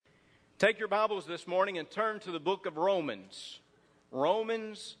Take your Bibles this morning and turn to the book of Romans.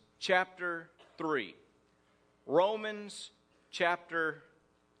 Romans chapter 3. Romans chapter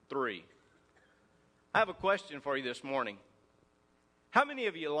 3. I have a question for you this morning. How many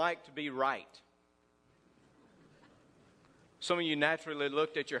of you like to be right? Some of you naturally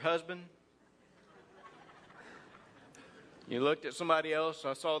looked at your husband. You looked at somebody else.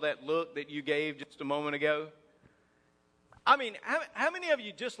 I saw that look that you gave just a moment ago. I mean, how many of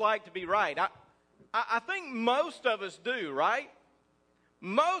you just like to be right? I think most of us do, right?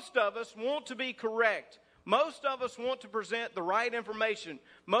 Most of us want to be correct. Most of us want to present the right information.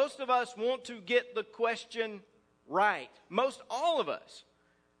 Most of us want to get the question right. Most all of us.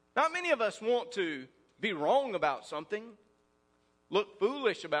 Not many of us want to be wrong about something, look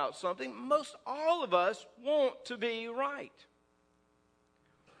foolish about something. Most all of us want to be right.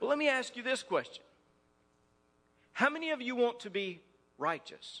 Well, let me ask you this question. How many of you want to be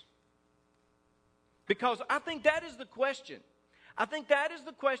righteous? Because I think that is the question. I think that is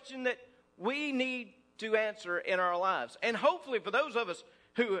the question that we need to answer in our lives. And hopefully for those of us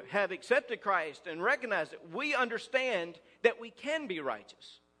who have accepted Christ and recognize it, we understand that we can be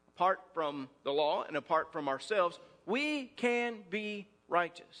righteous. Apart from the law and apart from ourselves, we can be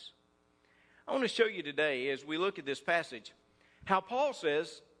righteous. I want to show you today, as we look at this passage, how Paul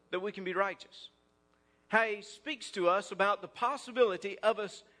says that we can be righteous. How he speaks to us about the possibility of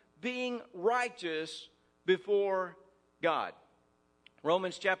us being righteous before God.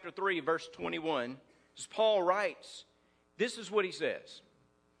 Romans chapter 3, verse 21, as Paul writes, this is what he says.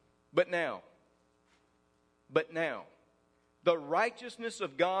 But now, the righteousness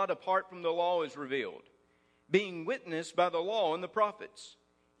of God apart from the law is revealed, being witnessed by the law and the prophets,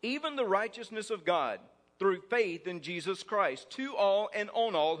 even the righteousness of God through faith in Jesus Christ, to all and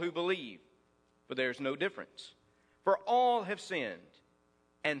on all who believe. For there is no difference. For all have sinned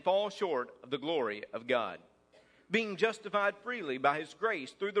and fall short of the glory of God, being justified freely by his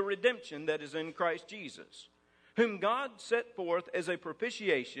grace through the redemption that is in Christ Jesus, whom God set forth as a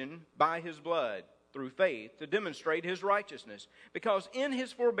propitiation by his blood through faith to demonstrate his righteousness, because in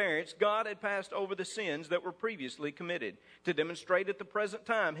his forbearance God had passed over the sins that were previously committed, to demonstrate at the present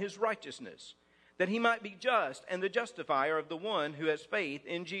time his righteousness, that he might be just and the justifier of the one who has faith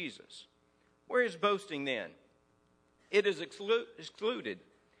in Jesus. Where is boasting then? It is excluded.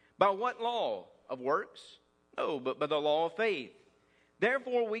 By what law? Of works? No, but by the law of faith.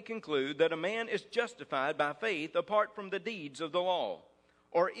 Therefore we conclude that a man is justified by faith apart from the deeds of the law.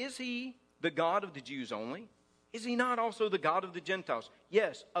 Or is he the God of the Jews only? Is he not also the God of the Gentiles?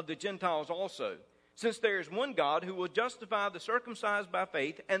 Yes, of the Gentiles also. Since there is one God who will justify the circumcised by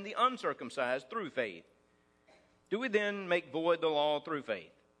faith and the uncircumcised through faith. Do we then make void the law through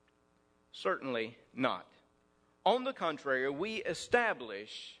faith? Certainly not. On the contrary, we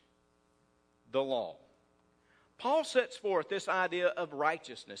establish the law. Paul sets forth this idea of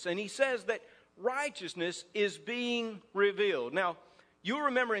righteousness, and he says that righteousness is being revealed. Now, you'll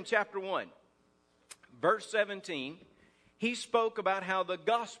remember in chapter 1, verse 17, he spoke about how the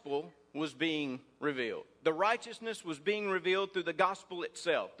gospel was being revealed. The righteousness was being revealed through the gospel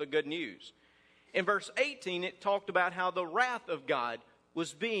itself, the good news. In verse 18, it talked about how the wrath of God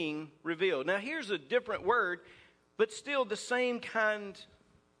was being revealed. Now here's a different word, but still the same kind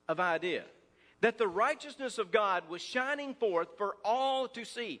of idea. That the righteousness of God was shining forth for all to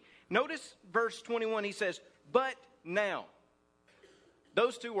see. Notice verse 21, he says, but now.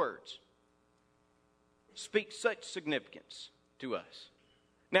 Those two words speak such significance to us.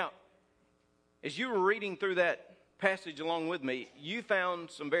 Now, as you were reading through that passage along with me, you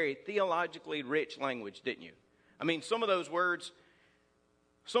found some very theologically rich language, didn't you? I mean, some of those words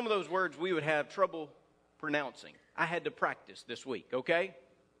we would have trouble pronouncing. I had to practice this week, okay?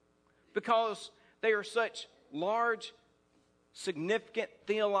 Because they are such large, significant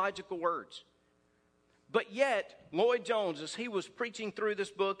theological words. But yet, Lloyd Jones, as he was preaching through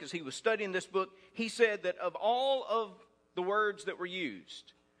this book, as he was studying this book, he said that of all of the words that were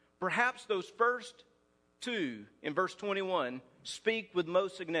used, perhaps those first two in verse 21 speak with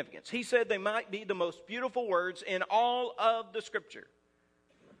most significance. He said they might be the most beautiful words in all of the Scripture.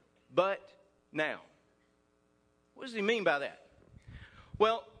 But now. What does he mean by that?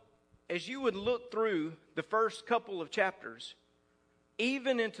 Well, as you would look through the first couple of chapters,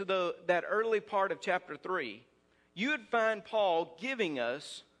 even into that early part of chapter 3, you would find Paul giving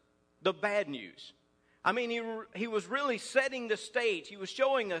us the bad news. I mean, he was really setting the stage. He was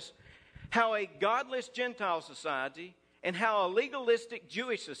showing us how a godless Gentile society and how a legalistic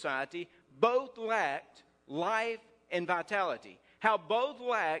Jewish society both lacked life and vitality. How both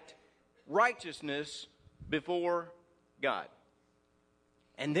lacked righteousness before God.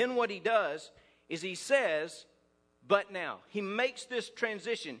 And then what he does is he says, but now. He makes this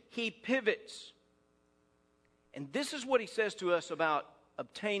transition. He pivots. And this is what he says to us about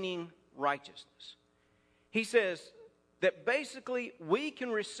obtaining righteousness. He says that basically we can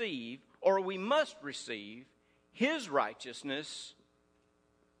receive, or we must receive, his righteousness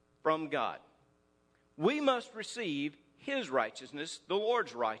from God. We must receive his righteousness, the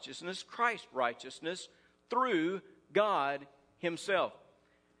Lord's righteousness, Christ's righteousness, through God himself.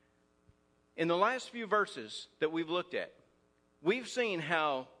 In the last few verses that we've looked at, we've seen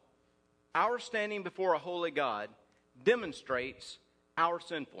how our standing before a holy God demonstrates our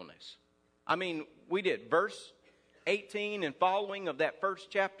sinfulness. I mean, we did. Verse 18 and following of that first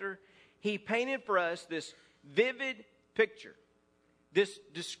chapter, he painted for us this vivid picture, this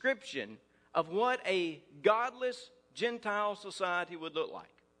description of what a godless Gentile society would look like.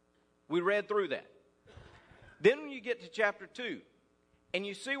 We read through that. Then when you get to chapter 2, and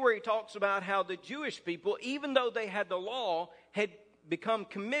you see where he talks about how the Jewish people, even though they had the law, had become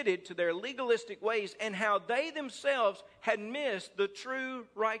committed to their legalistic ways, and how they themselves had missed the true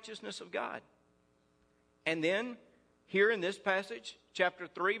righteousness of God. And then, here in this passage, chapter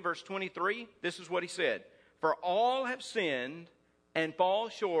 3, verse 23, this is what he said. For all have sinned and fall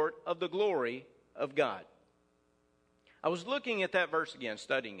short of the glory of God. I was looking at that verse again,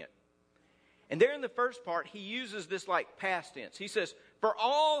 studying it. And there in the first part, he uses this like past tense. He says, for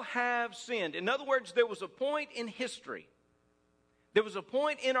all have sinned. In other words, there was a point in history. There was a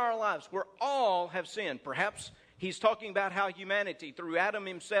point in our lives where all have sinned. Perhaps he's talking about how humanity, through Adam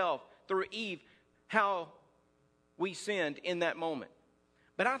himself, through Eve, how we sinned in that moment.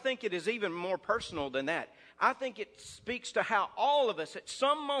 But I think it is even more personal than that. I think it speaks to how all of us, at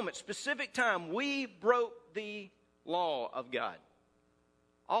some moment, specific time, we broke the law of God.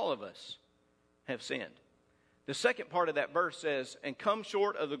 All of us have sinned. The second part of that verse says, and come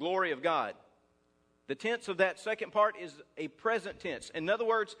short of the glory of God. The tense of that second part is a present tense. In other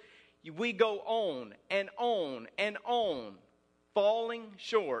words, we go on and on and on, falling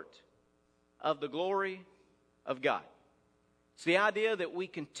short of the glory of God. It's the idea that we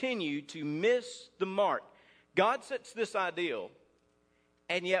continue to miss the mark. God sets this ideal,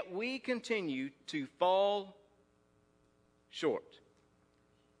 and yet we continue to fall short.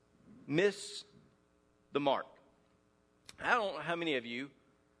 Miss the mark. I don't know how many of you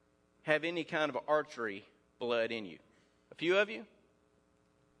have any kind of archery blood in you. A few of you?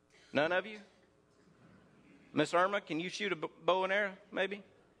 None of you? Miss Irma, can you shoot a bow and arrow, maybe?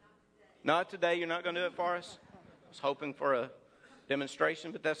 Not today. You're not going to do it for us? I was hoping for a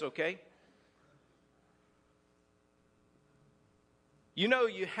demonstration, but that's okay. You know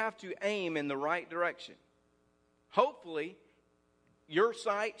you have to aim in the right direction. Hopefully, your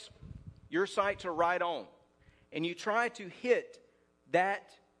sights are right on. And you try to hit that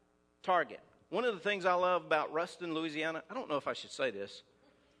target. One of the things I love about Ruston, Louisiana, I don't know if I should say this.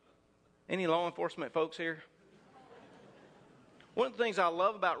 Any law enforcement folks here? One of the things I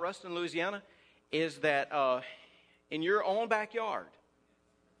love about Ruston, Louisiana is that in your own backyard,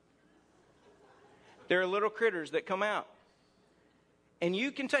 there are little critters that come out. And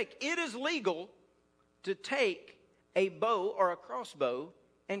you can it is legal to take a bow or a crossbow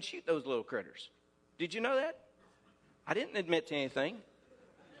and shoot those little critters. Did you know that? I didn't admit to anything.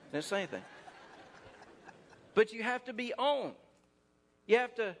 Didn't say anything. But you have to be on. You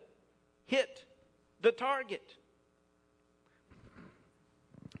have to hit the target.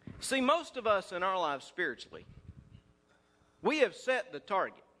 See, most of us in our lives spiritually, we have set the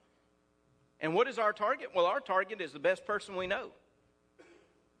target. And what is our target? Well, our target is the best person we know.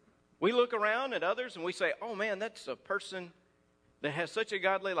 We look around at others and we say, oh man, that's a person that has such a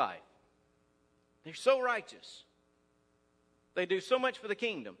godly life. They're so righteous. They do so much for the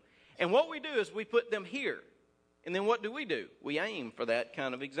kingdom. And what we do is we put them here. And then what do? We aim for that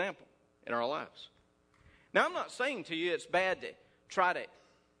kind of example in our lives. Now, I'm not saying to you it's bad to try to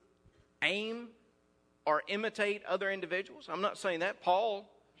aim or imitate other individuals. I'm not saying that.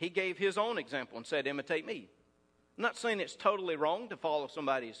 Paul, he gave his own example and said, imitate me. I'm not saying it's totally wrong to follow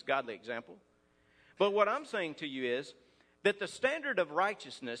somebody's godly example. But what I'm saying to you is that the standard of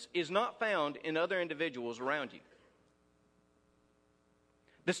righteousness is not found in other individuals around you.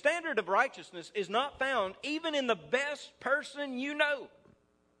 The standard of righteousness is not found even in the best person you know.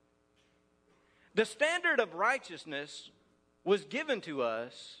 The standard of righteousness was given to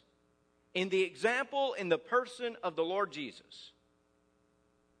us in the example in the person of the Lord Jesus.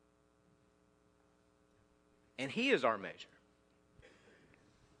 And he is our measure.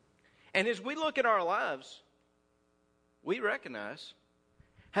 And as we look at our lives, we recognize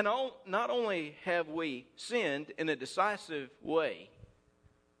how not only have we sinned in a decisive way,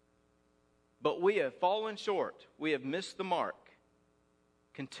 But we have fallen short. We have missed the mark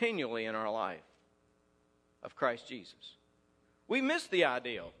continually in our life of Christ Jesus. We miss the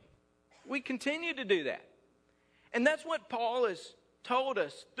ideal. We continue to do that. And that's what Paul has told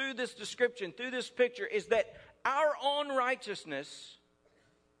us through this description, through this picture, is that our own righteousness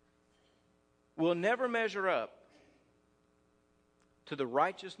will never measure up to the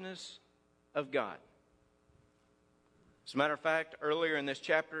righteousness of God. As a matter of fact, earlier in this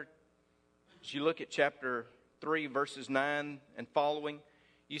chapter, as you look at chapter 3, verses 9 and following,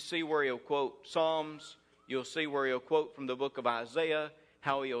 you see where he'll quote Psalms. You'll see where he'll quote from the book of Isaiah,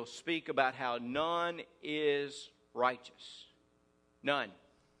 how he'll speak about how none is righteous. None.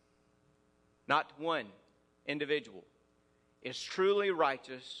 Not one individual is truly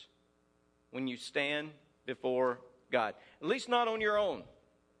righteous when you stand before God. At least not on your own.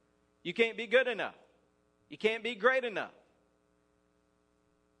 You can't be good enough. You can't be great enough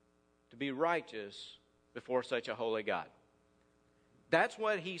to be righteous before such a holy God. That's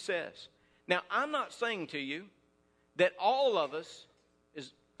what he says. Now, I'm not saying to you that all of us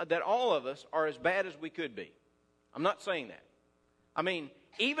are as bad as we could be. I'm not saying that. I mean,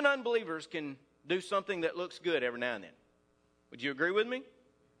 even unbelievers can do something that looks good every now and then. Would you agree with me?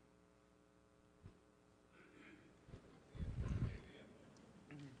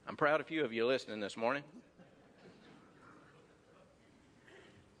 I'm proud of a few of you listening this morning.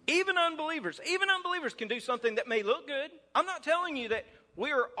 Even unbelievers can do something that may look good. I'm not telling you that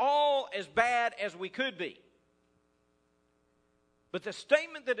we're all as bad as we could be. But the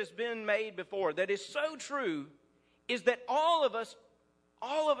statement that has been made before that is so true is that all of us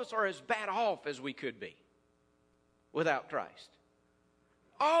are as bad off as we could be without Christ.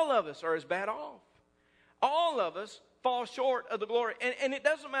 All of us are as bad off. All of us fall short of the glory. And it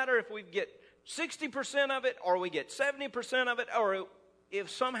doesn't matter if we get 60% of it or we get 70% of it or if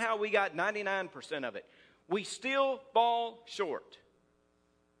somehow we got 99% of it. We still fall short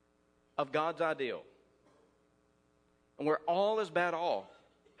of God's ideal. And we're all as bad off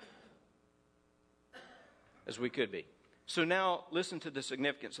as we could be. So now listen to the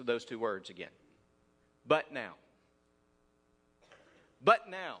significance of those two words again. But now. But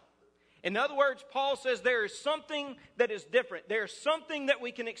now. In other words, Paul says there is something that is different. There's something that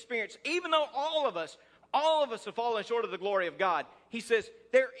we can experience. Even though all of us have fallen short of the glory of God, he says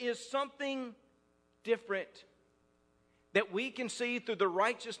there is something different that we can see through the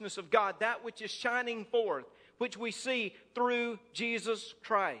righteousness of God, that which is shining forth, which we see through Jesus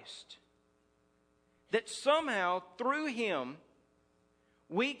Christ. That somehow through him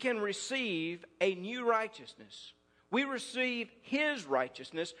we can receive a new righteousness. We receive his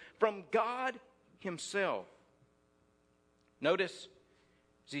righteousness from God himself. Notice,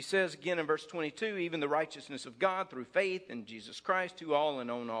 as he says again in verse 22, even the righteousness of God through faith in Jesus Christ to all and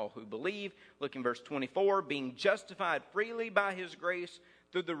on all who believe. Look in verse 24, being justified freely by his grace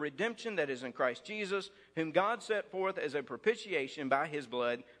through the redemption that is in Christ Jesus, whom God set forth as a propitiation by his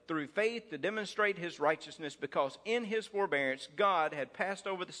blood, through faith to demonstrate his righteousness, because in his forbearance God had passed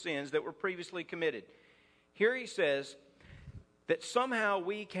over the sins that were previously committed. Here he says that somehow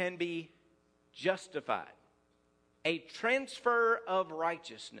we can be justified. A transfer of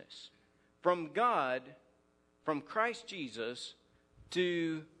righteousness from God, from Christ Jesus,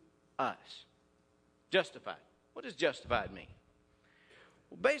 to us. Justified. What does justified mean?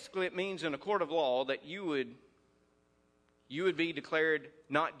 Well, basically it means in a court of law that you would be declared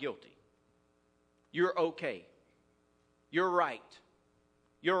not guilty. You're okay. You're right.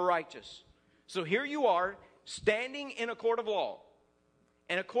 You're righteous. So here you are, standing in a court of law.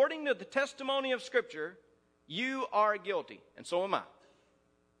 And according to the testimony of Scripture, you are guilty, and so am I.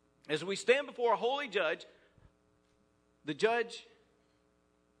 As we stand before a holy judge, the judge,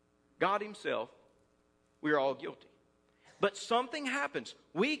 God himself, we are all guilty. But something happens.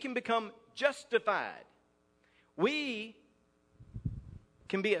 We can become justified. We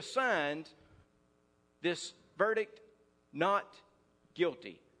can be assigned this verdict, not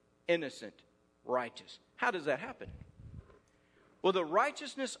guilty, innocent, righteous. How does that happen? Well, the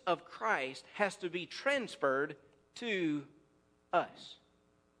righteousness of Christ has to be transferred to us.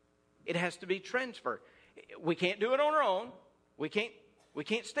 It has to be transferred. We can't do it on our own. We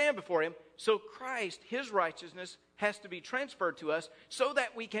can't stand before him. So Christ, his righteousness, has to be transferred to us so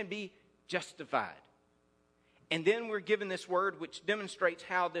that we can be justified. And then we're given this word which demonstrates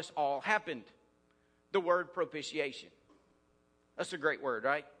how this all happened. The word propitiation. That's a great word,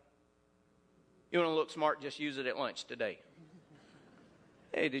 right? You want to look smart, just use it at lunch today.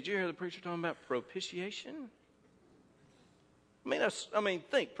 Hey, did you hear the preacher talking about propitiation?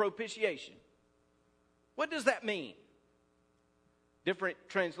 Think propitiation. What does that mean? Different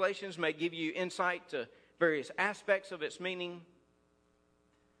translations may give you insight to various aspects of its meaning.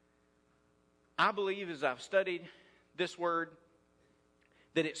 I believe, as I've studied this word,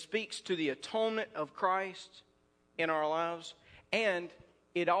 that it speaks to the atonement of Christ in our lives, and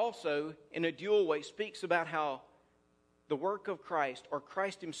it also, in a dual way, speaks about how the work of Christ, or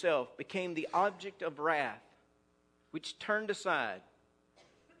Christ himself, became the object of wrath, which turned aside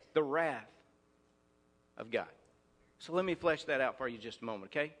the wrath of God. So let me flesh that out for you just a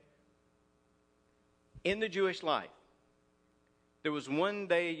moment, okay? In the Jewish life, there was one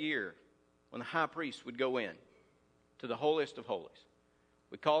day a year when the high priest would go in to the holiest of holies.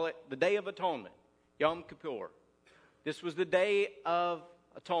 We call it the Day of Atonement, Yom Kippur. This was the Day of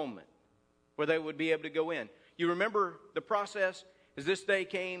Atonement, where they would be able to go in. You remember the process? As this day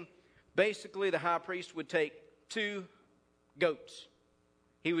came, basically the high priest would take 2 goats.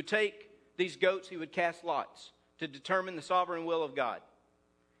 He would take these goats, he would cast lots to determine the sovereign will of God.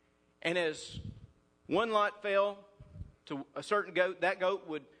 And as one lot fell to a certain goat, that goat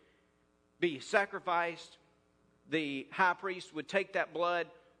would be sacrificed. The high priest would take that blood,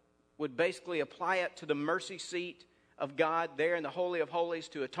 would basically apply it to the mercy seat of God there in the Holy of Holies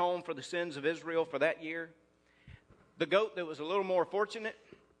to atone for the sins of Israel for that year. The goat that was a little more fortunate,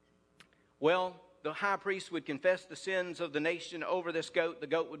 well, the high priest would confess the sins of the nation over this goat. The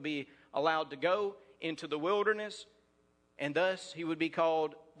goat would be allowed to go into the wilderness, and thus he would be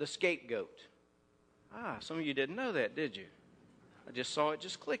called the scapegoat. Some of you didn't know that, did you? I just saw it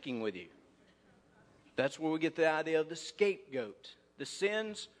just clicking with you. That's where we get the idea of the scapegoat. The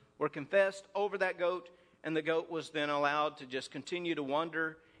sins were confessed over that goat, and the goat was then allowed to just continue to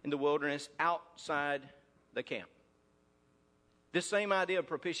wander in the wilderness outside the camp. This same idea of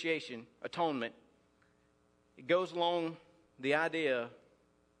propitiation, atonement, it goes along the idea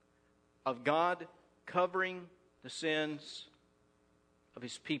of God covering the sins of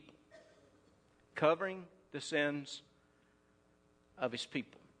his people. Covering the sins of his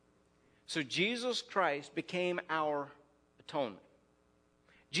people. So Jesus Christ became our atonement.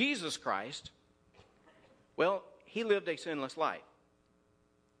 Jesus Christ, well, he lived a sinless life.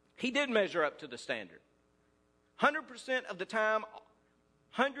 He did measure up to the standard. 100% of the time,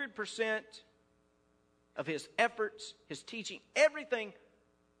 100% of his efforts, his teaching, everything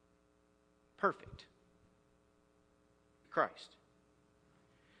perfect. Christ.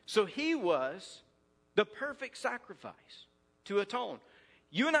 So he was the perfect sacrifice to atone.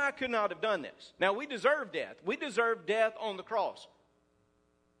 You and I could not have done this. Now, we deserve death. We deserve death on the cross.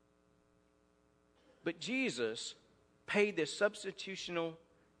 But Jesus paid this substitutional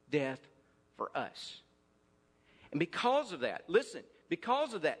death for us. And because of that, listen,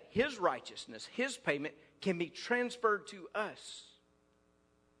 because of that, his righteousness, his payment can be transferred to us.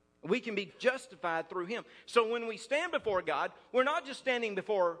 We can be justified through him. So when we stand before God, we're not just standing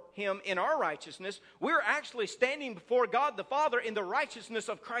before him in our righteousness. We're actually standing before God the Father in the righteousness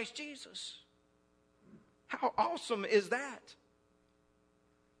of Christ Jesus. How awesome is that?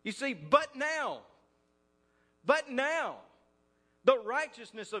 You see, but now, the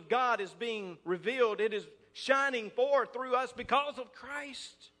righteousness of God is being revealed. It is shining forth through us because of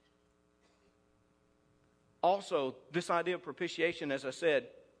Christ. Also, this idea of propitiation, as I said,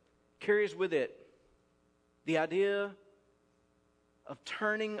 carries with it the idea of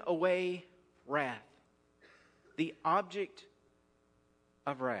turning away wrath, the object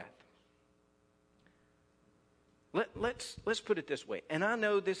of wrath. Let's put it this way, and I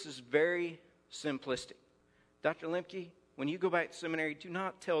know this is very simplistic. Dr. Lemke, when you go back to seminary, do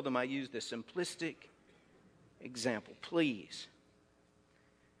not tell them I use this simplistic example, please.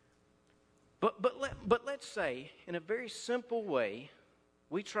 But let's say, in a very simple way,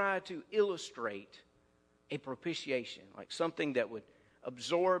 we try to illustrate a propitiation, like something that would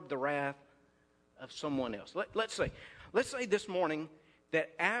absorb the wrath of someone else. Let's say this morning that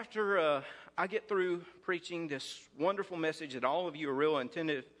after I get through preaching this wonderful message that all of you are real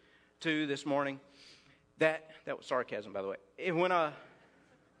attentive to this morning, that was sarcasm, by the way. And when I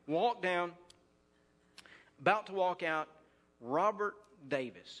walk down, about to walk out, Robert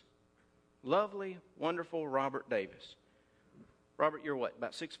Davis, lovely, wonderful Robert Davis. Robert, you're what,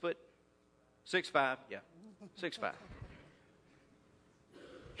 about 6 foot? 6'5", yeah, 6'5".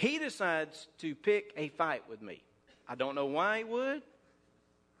 He decides to pick a fight with me. I don't know why he would,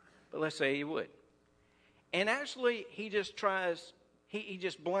 but let's say he would. And actually, he just blindsides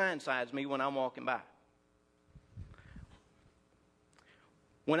me when I'm walking by.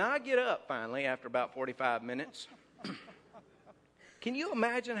 When I get up finally, after about 45 minutes, can you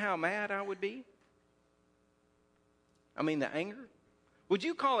imagine how mad I would be? I mean, the anger. Would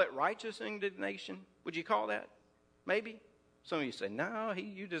you call it righteous indignation? Would you call that? Maybe. Some of you say, no,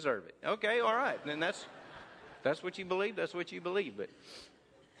 you deserve it. Okay, all right. Then that's what you believe. That's what you believe. But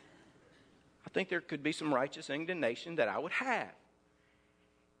I think there could be some righteous indignation that I would have.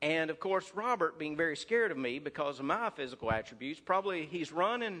 And, of course, Robert, being very scared of me because of my physical attributes, probably he's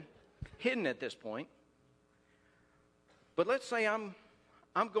run and hidden at this point. But let's say I'm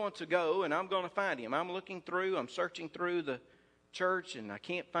going to go and I'm going to find him. I'm searching through the church, and I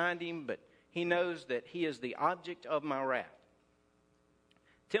can't find him, but he knows that he is the object of my wrath.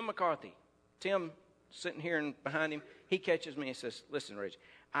 Tim McCarthy, Tim sitting here and behind him, he catches me and says, listen, Rich,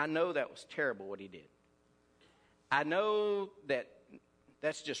 I know that was terrible what he did. I know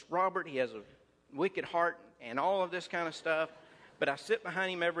that's just Robert. He has a wicked heart and all of this kind of stuff. But I sit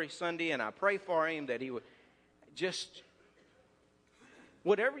behind him every Sunday and I pray for him that he would just,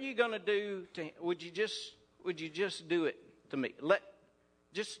 whatever you're going to do, would you just do it to me?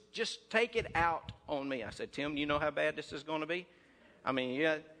 Just take it out on me. I said, Tim, you know how bad this is going to be? I mean,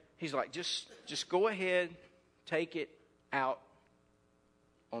 yeah. He's like, just go ahead, take it out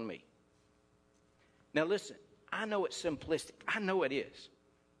on me. Now listen, I know it's simplistic. I know it is.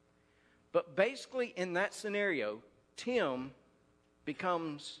 But basically in that scenario, Tim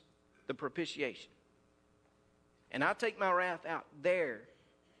becomes the propitiation. And I take my wrath out there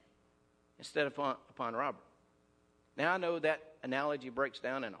instead of upon Robert. Now I know that analogy breaks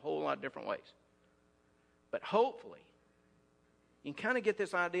down in a whole lot of different ways. But hopefully, you can kind of get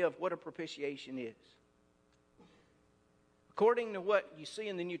this idea of what a propitiation is. According to what you see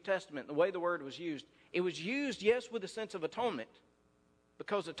in the New Testament, the way the word was used, it was used, yes, with a sense of atonement.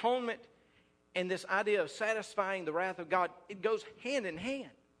 Because atonement and this idea of satisfying the wrath of God, it goes hand in hand.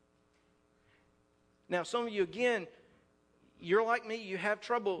 Now, some of you, again, you're like me, you have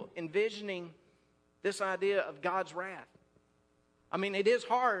trouble envisioning this idea of God's wrath. I mean, it is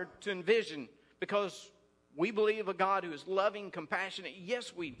hard to envision because we believe a God who is loving, compassionate.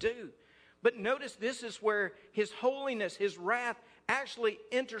 Yes, we do. But notice this is where His holiness, His wrath, actually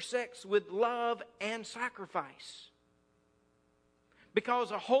intersects with love and sacrifice.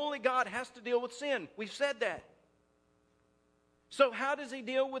 Because a holy God has to deal with sin. We've said that. So how does He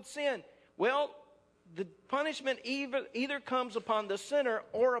deal with sin? Well, the punishment either comes upon the sinner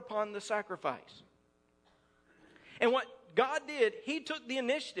or upon the sacrifice. And what God did, He took the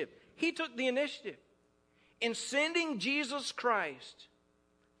initiative. He took the initiative in sending Jesus Christ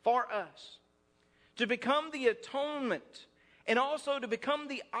for us to become the atonement and also to become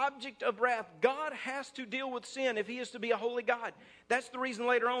the object of wrath. God has to deal with sin if He is to be a holy God. That's the reason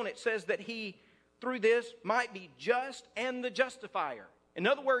later on it says that He, through this, might be just and the justifier. In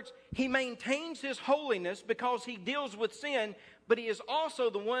other words, He maintains His holiness because He deals with sin, but He is also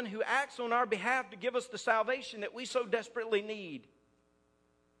the one who acts on our behalf to give us the salvation that we so desperately need.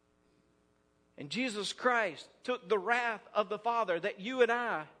 And Jesus Christ took the wrath of the Father that you and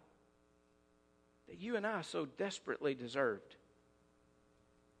I so desperately deserved.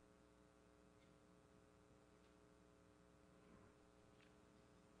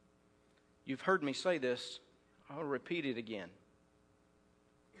 You've heard me say this. I'll repeat it again.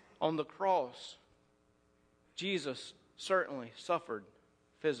 On the cross, Jesus certainly suffered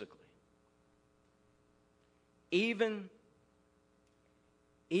physically. Even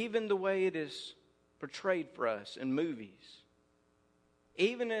the way it is portrayed for us in movies,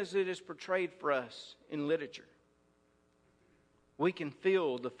 even as it is portrayed for us in literature, we can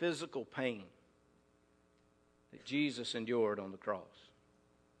feel the physical pain that Jesus endured on the cross.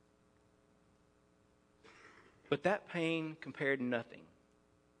 But that pain compared to nothing.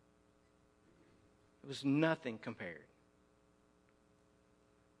 It was nothing compared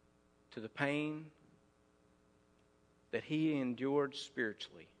to the pain that He endured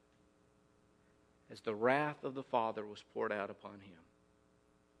spiritually as the wrath of the Father was poured out upon Him.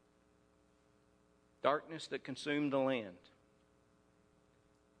 Darkness that consumed the land.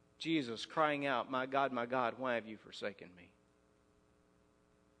 Jesus crying out, my God, why have you forsaken me?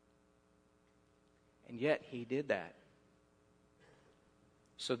 And yet He did that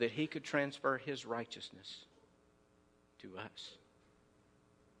so that He could transfer His righteousness to us.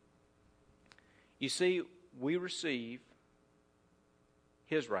 You see, we receive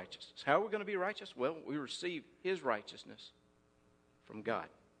His righteousness. How are we going to be righteous? Well, we receive His righteousness from God.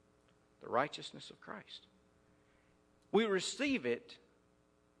 The righteousness of Christ. We receive it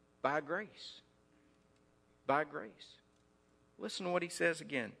by grace. By grace. Listen to what He says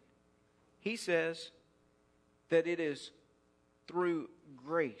again. He says that it is through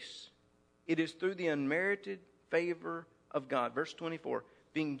grace. It is through the unmerited favor of God. Verse 24.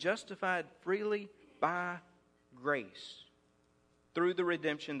 Being justified freely by grace through the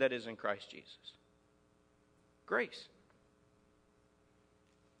redemption that is in Christ Jesus. Grace.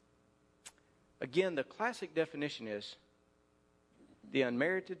 Again, the classic definition is the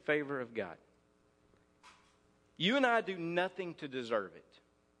unmerited favor of God. You and I do nothing to deserve it.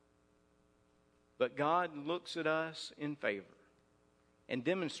 But God looks at us in favor and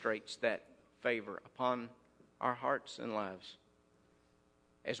demonstrates that favor upon our hearts and lives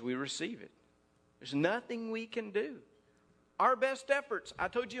as we receive it. There's nothing we can do. Our best efforts, I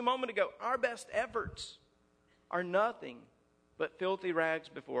told you a moment ago, our best efforts are nothing but filthy rags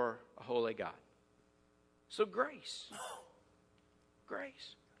before a holy God. So grace.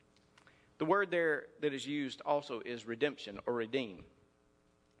 Grace. The word there that is used also is redemption or redeem.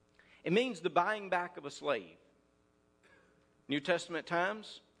 It means the buying back of a slave. New Testament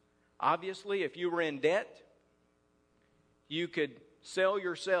times, obviously, if you were in debt, you could sell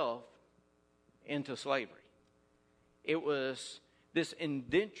yourself into slavery. It was this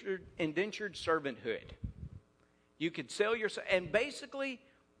indentured servanthood. You could sell yourself, and basically,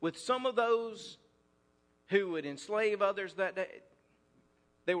 with some of those who would enslave others that day,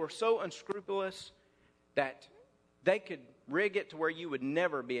 they were so unscrupulous that they could rig it to where you would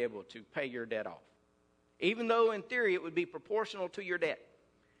never be able to pay your debt off. Even though in theory it would be proportional to your debt.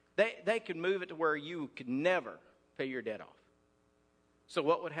 They could move it to where you could never pay your debt off. So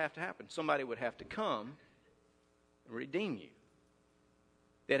what would have to happen? Somebody would have to come and redeem you.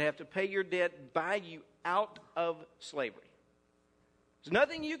 They'd have to pay your debt, buy you out of slavery. There's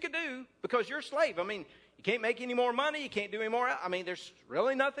nothing you could do because you're a slave. I mean, you can't make any more money. You can't do any more. I mean, there's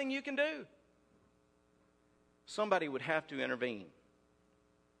really nothing you can do. Somebody would have to intervene.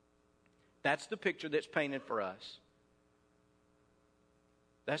 That's the picture that's painted for us.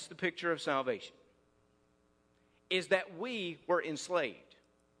 That's the picture of salvation. Is that we were enslaved.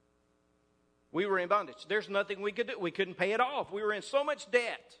 We were in bondage. There's nothing we could do. We couldn't pay it off. We were in so much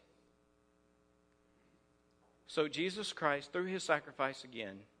debt. So Jesus Christ, through his sacrifice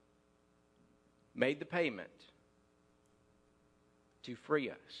again, made the payment to free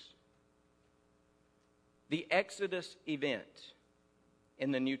us. The Exodus event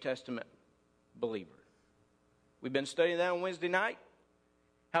in the New Testament believer. We've been studying that on Wednesday night.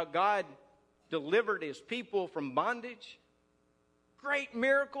 How God delivered his people from bondage. Great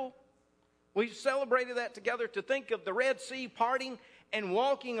miracle. We celebrated that together to think of the Red Sea parting and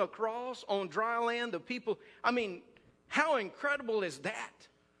walking across on dry land. The people, I mean, how incredible is that?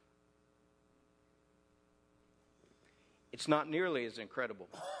 It's not nearly as incredible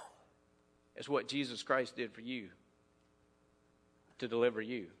as what Jesus Christ did for you to deliver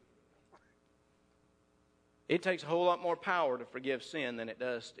you. It takes a whole lot more power to forgive sin than it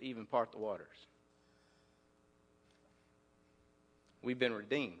does to even part the waters. We've been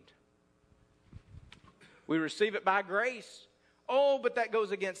redeemed. We receive it by grace. Oh, but that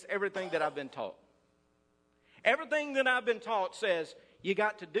goes against everything that I've been taught. Everything that I've been taught says you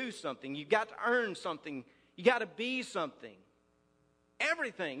got to do something. You got to earn something. You got to be something.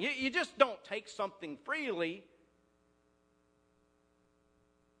 Everything. You just don't take something freely.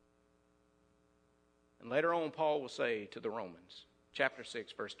 And later on, Paul will say to the Romans, chapter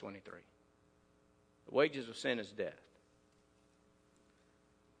 6, verse 23, the wages of sin is death.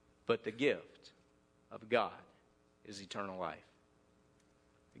 But the gift of God is eternal life.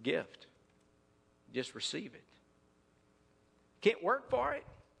 The gift. Just receive it. Can't work for it.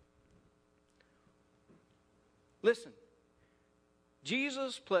 Listen,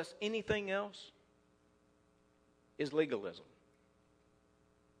 Jesus plus anything else is legalism.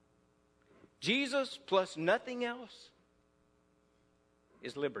 Jesus plus nothing else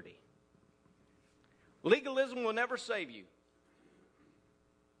is liberty. Legalism will never save you.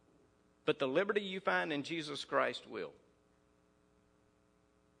 But the liberty you find in Jesus Christ will.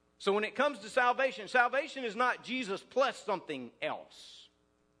 So when it comes to salvation, salvation is not Jesus plus something else.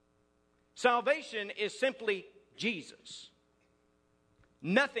 Salvation is simply Jesus.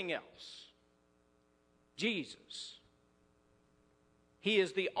 Nothing else. Jesus. He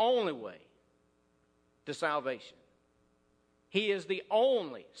is the only way to salvation. He is the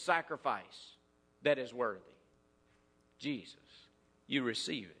only sacrifice that is worthy. Jesus. You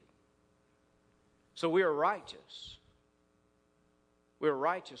receive it. So we are righteous. We are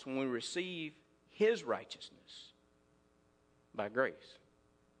righteous when we receive his righteousness by grace.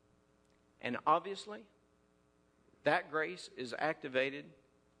 And obviously, that grace is activated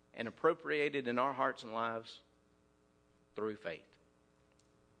and appropriated in our hearts and lives through faith.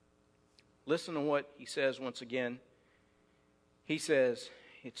 Listen to what he says once again. He says,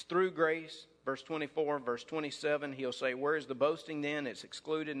 it's through grace. Verse 24, verse 27, he'll say, where is the boasting then? It's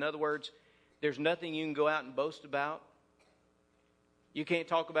excluded. In other words, there's nothing you can go out and boast about. You can't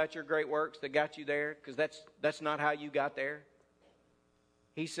talk about your great works that got you there, because that's not how you got there.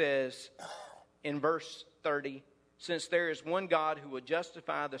 He says, in verse 30, since there is one God who will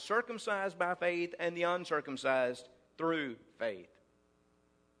justify the circumcised by faith and the uncircumcised through faith.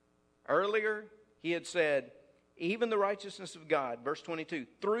 Earlier, he had said, even the righteousness of God, verse 22,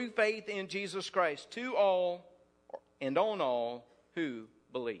 through faith in Jesus Christ, to all and on all who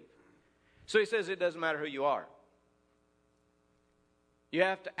believe. So he says it doesn't matter who you are. You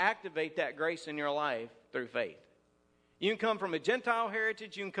have to activate that grace in your life through faith. You can come from a Gentile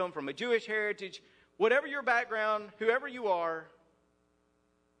heritage, you can come from a Jewish heritage, whatever your background, whoever you are,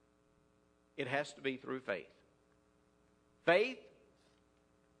 it has to be through faith. Faith,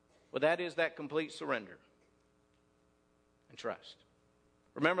 well, that is that complete surrender and trust.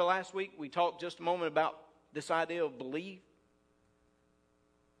 Remember last week we talked just a moment about this idea of belief?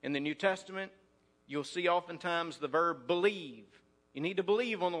 In the New Testament, you'll see oftentimes the verb believe. You need to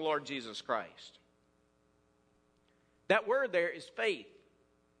believe on the Lord Jesus Christ. That word there is faith.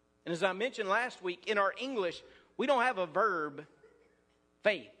 And as I mentioned last week, in our English, we don't have a verb,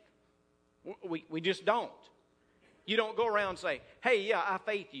 faith. We just don't. You don't go around and say, hey, yeah, I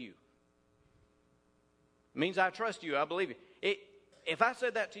faith you. It means I trust you, I believe you. If I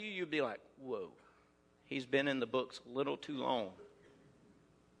said that to you, you'd be like, whoa, he's been in the books a little too long.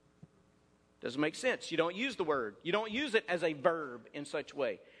 Doesn't make sense. You don't use the word. You don't use it as a verb in such a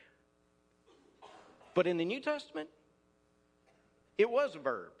way. But in the New Testament, it was a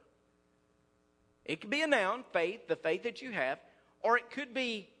verb. It could be a noun, faith, the faith that you have, or it could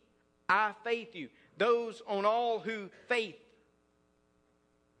be, I faith you. Those on all who faith.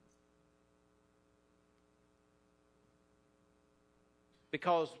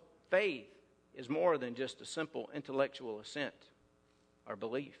 Because faith is more than just a simple intellectual assent or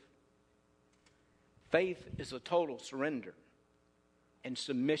belief. Faith is a total surrender and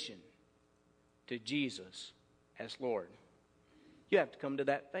submission to Jesus as Lord. You have to come to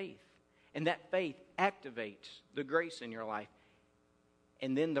that faith. And that faith activates the grace in your life.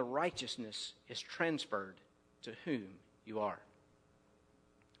 And then the righteousness is transferred to whom you are.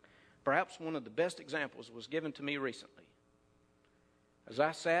 Perhaps one of the best examples was given to me recently. As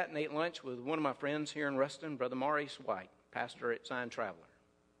I sat and ate lunch with one of my friends here in Ruston, Brother Maurice White, pastor at Sign Traveler.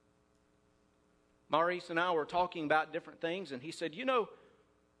 Maurice and I were talking about different things, and he said, you know,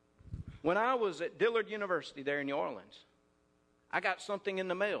 when I was at Dillard University there in New Orleans, I got something in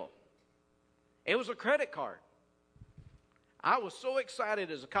the mail. It was a credit card. I was so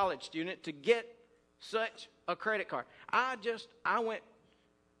excited as a college student to get such a credit card. I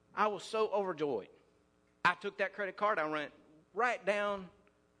was so overjoyed. I took that credit card, I went right down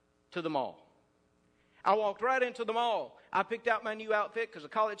to the mall. I walked right into the mall. I picked out my new outfit because a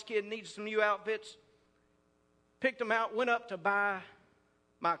college kid needs some new outfits. Picked them out, went up to buy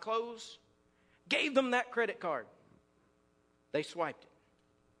my clothes, gave them that credit card. They swiped it.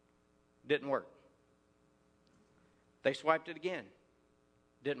 Didn't work. They swiped it again.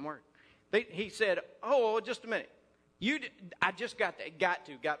 Didn't work. He said, oh, just a minute. I just got that.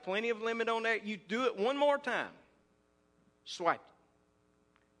 Got plenty of limit on there. You do it one more time. Swiped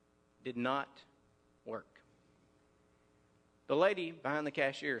it. Did not work. The lady behind the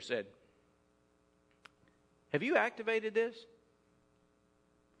cashier said, have you activated this?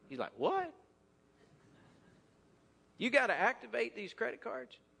 He's like, what? You got to activate these credit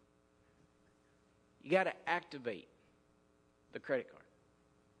cards? You got to activate the credit card.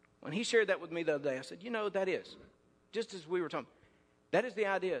 When he shared that with me the other day, I said, you know, that is, just as we were talking, that is the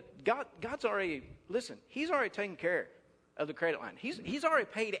idea. God's already, listen, he's already taken care of the credit line. He's already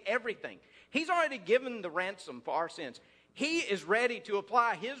paid everything. He's already given the ransom for our sins. He is ready to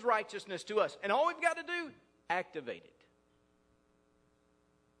apply his righteousness to us. And all we've got to do, activate it.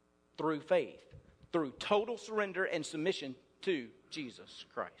 Through faith. Through total surrender and submission to Jesus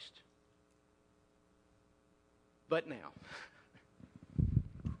Christ. But now,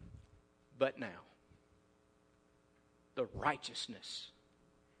 the righteousness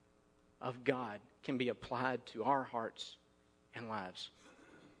of God can be applied to our hearts and lives.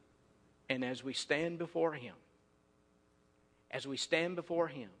 And as we stand before him,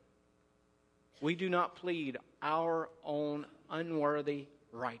 we do not plead our own unworthy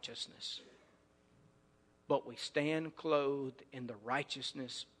righteousness, but we stand clothed in the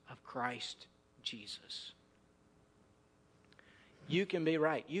righteousness of Christ Jesus. You can be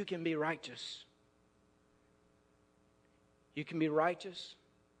right. You can be righteous. You can be righteous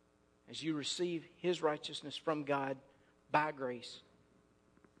as you receive his righteousness from God by grace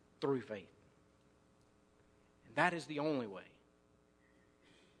through faith. And that is the only way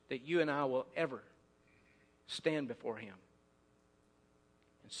that you and I will ever stand before him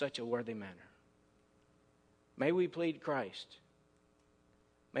in such a worthy manner. May we plead Christ.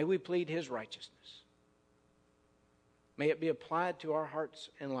 May we plead His righteousness. May it be applied to our hearts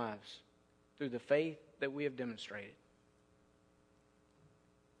and lives through the faith that we have demonstrated.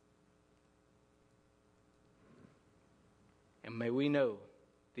 And may we know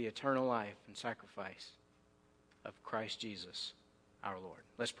the eternal life and sacrifice of Christ Jesus, our Lord.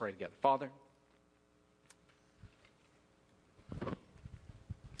 Let's pray together. Father,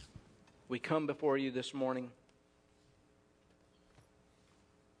 we come before you this morning.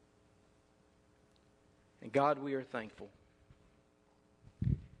 And God, we are thankful.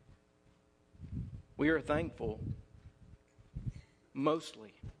 We are thankful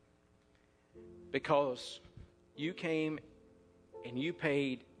mostly because you came and you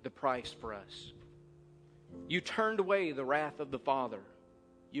paid the price for us. You turned away the wrath of the Father.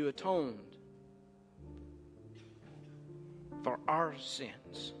 You atoned for our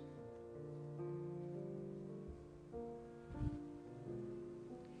sins.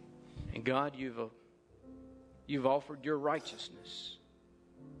 And God, you've offered your righteousness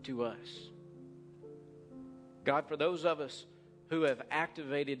to us. God, for those of us who have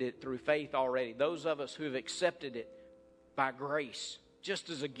activated it through faith already, those of us who have accepted it by grace, just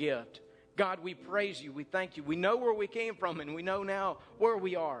as a gift, God, we praise you, we thank you. We know where we came from and we know now where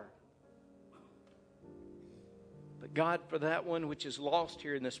we are. But God, for that one which is lost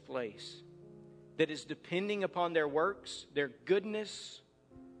here in this place, that is depending upon their works, their goodness,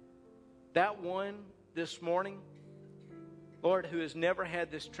 that one this morning, Lord, who has never had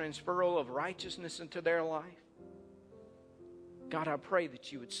this transferal of righteousness into their life, God, I pray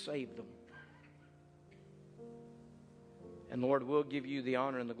that you would save them. And Lord, we'll give you the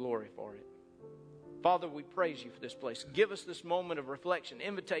honor and the glory for it. Father, we praise you for this place. Give us this moment of reflection,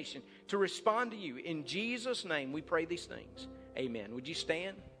 invitation to respond to you. In Jesus' name we pray these things. Amen. Would you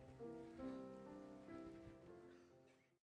stand?